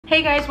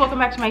Hey guys, welcome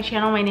back to my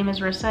channel. My name is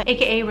Rissa,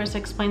 aka Rissa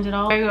Explains It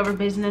All. I go over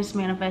business,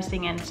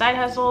 manifesting, and side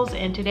hustles,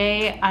 and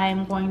today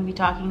I'm going to be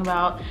talking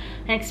about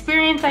an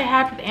experience I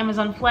had with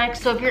Amazon Flex.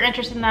 So if you're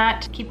interested in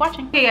that, keep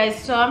watching. Okay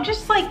guys, so I'm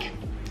just like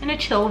in a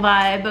chill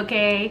vibe,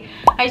 okay?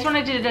 I just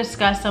wanted to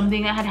discuss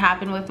something that had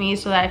happened with me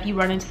so that if you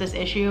run into this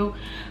issue,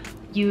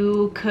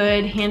 you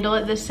could handle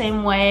it the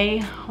same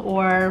way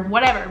or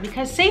whatever,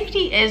 because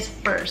safety is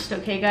first,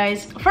 okay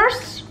guys?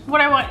 First, what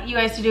I want you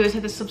guys to do is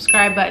hit the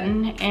subscribe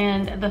button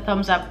and the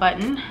thumbs up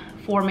button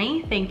for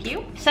me, thank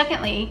you.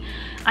 Secondly,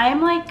 I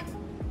am like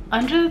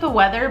under the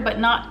weather, but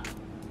not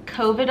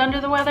COVID under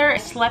the weather. I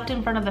slept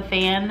in front of the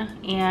fan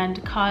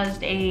and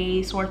caused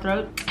a sore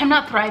throat. I'm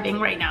not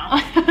thriving right now.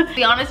 To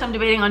be honest, I'm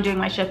debating on doing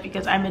my shift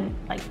because I'm in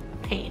like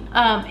pain.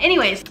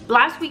 Anyways,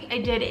 last week I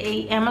did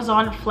a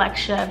Amazon Flex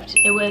shift.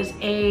 It was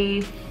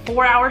a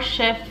 4-hour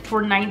shift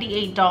for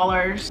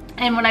 $98.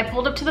 And when I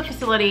pulled up to the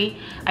facility,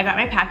 I got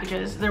my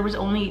packages. There was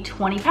only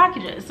 20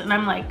 packages and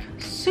I'm like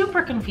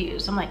super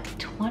confused. I'm like,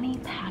 20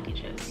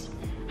 packages?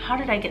 How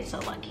did I get so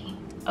lucky?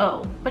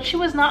 Oh, but she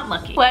was not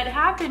lucky. What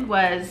happened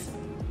was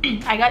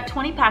I got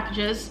 20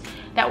 packages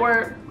that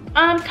were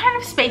kind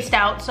of spaced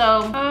out.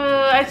 So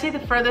I'd say the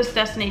furthest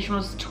destination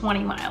was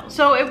 20 miles.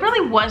 So it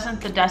really wasn't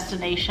the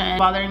destination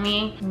bothering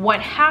me. What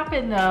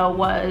happened though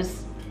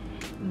was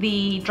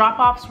the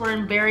drop-offs were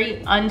in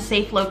very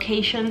unsafe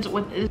locations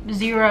with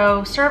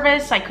zero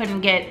service. I couldn't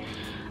get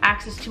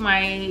access to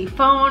my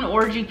phone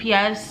or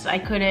GPS. I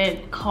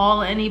couldn't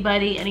call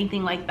anybody,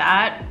 anything like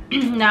that.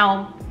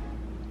 Now,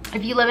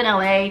 if you live in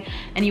LA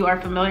and you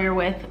are familiar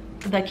with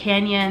the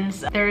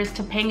canyons, there is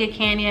Topanga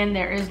Canyon,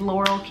 there is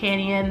Laurel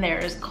Canyon, there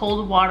is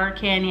Cold Water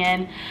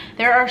Canyon.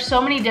 There are so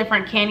many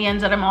different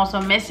canyons that I'm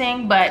also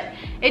missing, but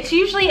it's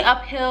usually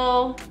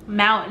uphill,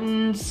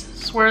 mountains,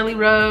 swirly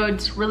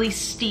roads, really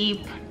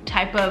steep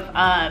type of,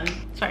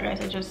 sorry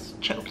guys, I just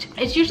choked.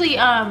 It's usually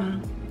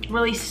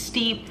really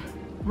steep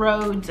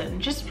roads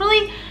and just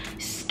really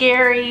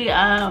scary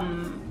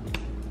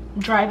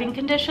driving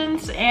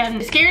conditions.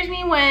 And it scares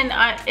me when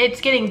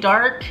it's getting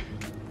dark.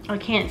 I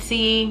can't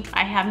see,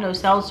 I have no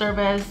cell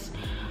service,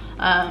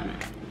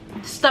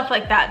 stuff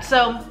like that.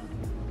 So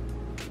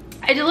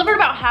I delivered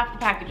about half the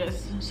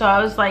packages. So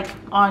I was like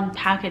on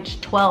package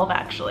 12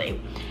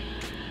 actually.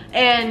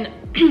 And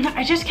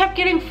I just kept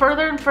getting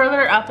further and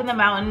further up in the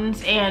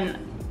mountains and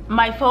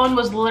my phone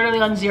was literally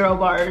on 0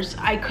 bars.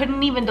 I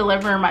couldn't even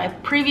deliver my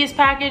previous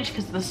package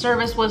because the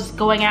service was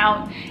going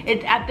out.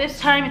 At this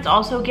time, it's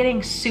also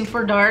getting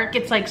super dark.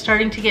 It's like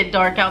starting to get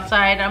dark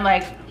outside. I'm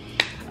like,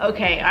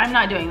 okay, I'm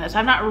not doing this.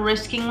 I'm not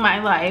risking my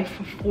life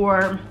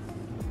for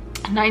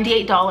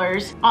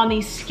 $98 on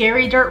these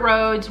scary dirt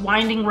roads,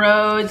 winding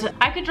roads.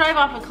 I could drive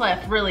off a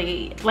cliff,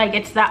 really. Like,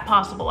 it's that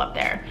possible up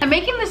there. I'm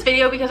making this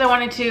video because I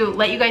wanted to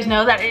let you guys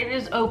know that it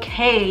is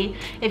okay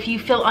if you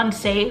feel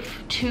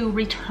unsafe to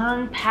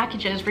return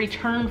packages,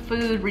 return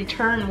food,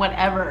 return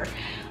whatever.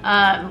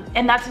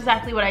 And that's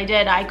exactly what I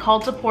did. I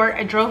called support.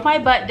 I drove my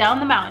butt down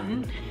the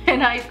mountain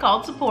and I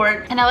called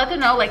support and I let them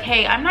know like,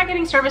 hey, I'm not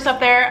getting service up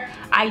there.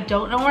 I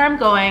don't know where I'm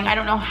going. I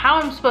don't know how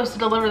I'm supposed to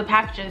deliver the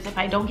packages. If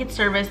I don't get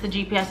service, the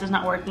GPS is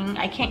not working.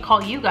 I can't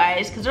call you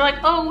guys because they're like,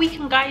 oh, we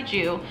can guide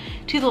you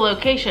to the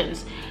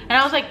locations. And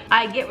I was like,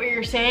 I get what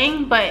you're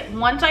saying, but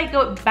once I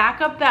go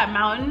back up that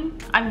mountain,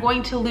 I'm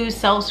going to lose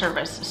cell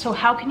service. So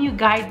how can you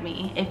guide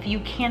me if you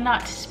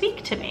cannot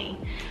speak to me?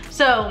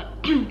 So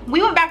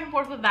we went back and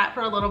forth with that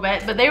for a little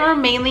bit, but they were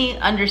mainly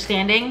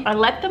understanding. I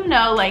let them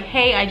know like,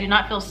 hey, I do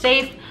not feel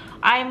safe.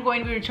 I am going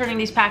to be returning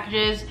these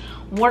packages.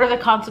 What are the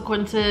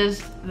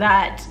consequences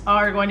that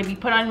are going to be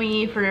put on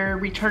me for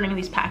returning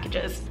these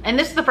packages? And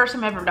this is the first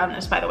time I've ever done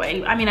this, by the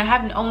way. I mean, I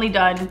haven't only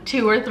done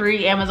 2 or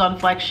 3 Amazon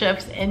Flex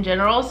shifts in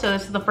general, so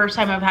this is the first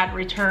time I've had to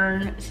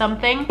return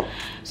something.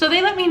 So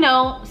they let me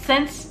know,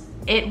 since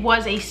it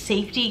was a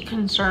safety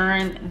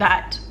concern,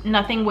 that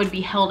nothing would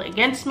be held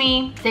against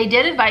me. They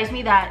did advise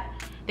me that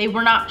they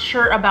were not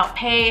sure about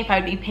pay, if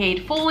I'd be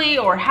paid fully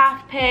or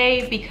half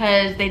pay,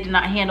 because they did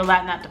not handle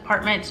that in that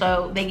department.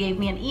 So they gave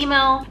me an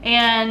email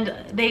and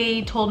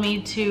they told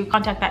me to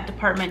contact that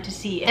department to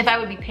see if I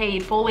would be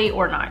paid fully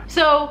or not.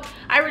 So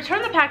I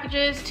returned the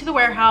packages to the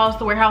warehouse.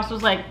 The warehouse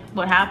was like,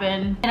 what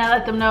happened? And I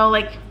let them know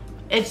like,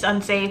 it's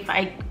unsafe.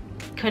 I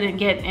couldn't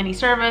get any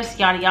service,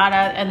 yada yada,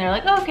 and they're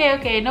like,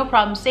 okay, no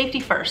problem, safety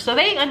first. So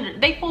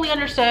they fully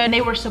understood and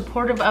they were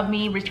supportive of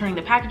me returning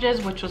the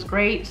packages, which was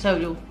great.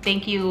 So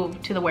thank you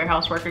to the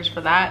warehouse workers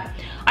for that.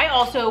 I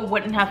also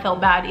wouldn't have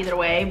felt bad either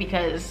way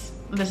because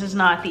this is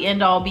not the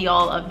end all be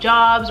all of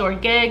jobs or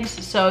gigs.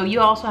 So you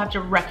also have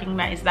to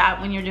recognize that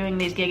when you're doing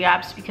these gig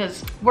apps,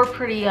 because we're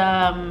pretty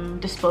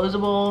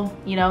disposable,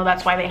 you know,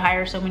 that's why they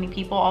hire so many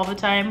people all the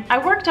time. I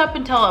worked up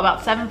until about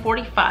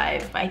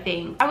 7:45, I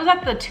think. I was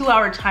at the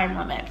 2-hour time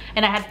limit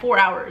and I had 4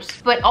 hours.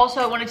 But also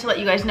I wanted to let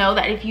you guys know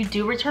that if you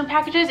do return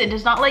packages, it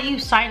does not let you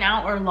sign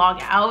out or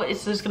log out.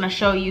 It's just gonna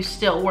show you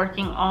still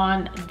working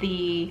on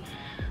the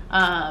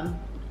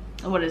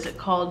what is it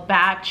called,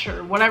 batch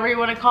or whatever you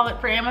want to call it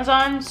for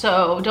Amazon.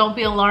 So don't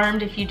be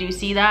alarmed if you do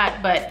see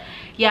that, but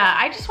yeah,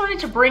 I just wanted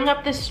to bring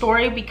up this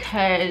story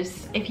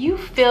because if you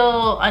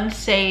feel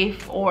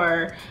unsafe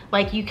or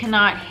like you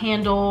cannot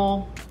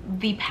handle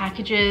the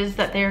packages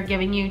that they're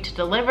giving you to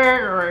deliver,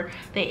 or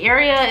the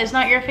area is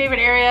not your favorite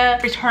area,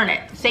 return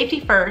it. Safety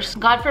first.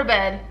 God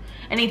forbid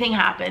anything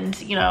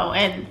happens, you know.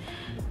 And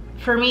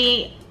for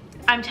me,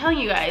 I'm telling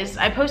you guys,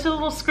 I posted a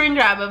little screen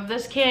grab of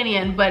this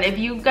canyon, but if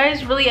you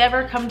guys really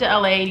ever come to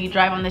LA and you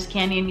drive on this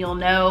canyon, you'll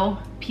know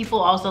people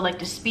also like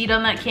to speed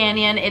on that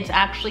canyon. It's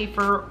actually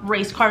for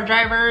race car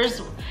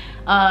drivers.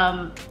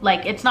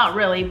 Like, it's not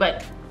really,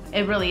 but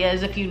it really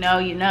is. If you know,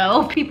 you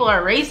know. People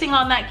are racing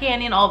on that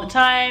canyon all the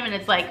time, and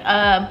it's like,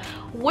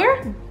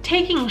 we're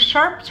taking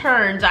sharp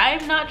turns.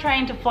 I'm not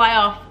trying to fly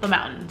off the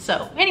mountain.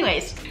 So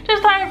anyways,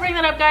 just thought I'd bring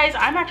that up, guys.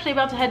 I'm actually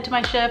about to head to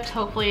my shift.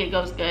 Hopefully it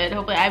goes good.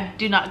 Hopefully I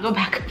do not go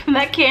back up in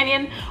that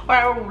canyon, or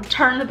I will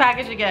return the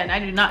package again. I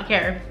do not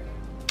care.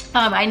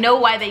 I know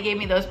why they gave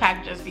me those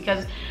packages,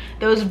 because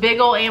those big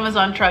old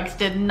Amazon trucks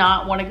did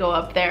not want to go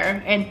up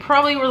there, and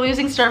probably were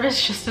losing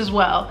service just as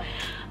well.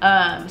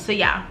 So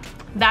yeah,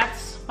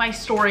 that's my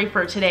story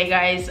for today,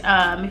 guys.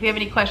 If you have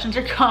any questions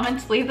or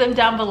comments, leave them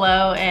down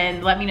below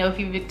and let me know if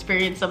you've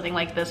experienced something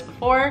like this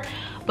before.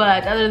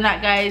 But other than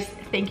that, guys,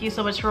 thank you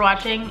so much for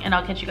watching, and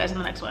I'll catch you guys in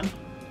the next one.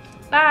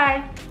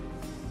 Bye.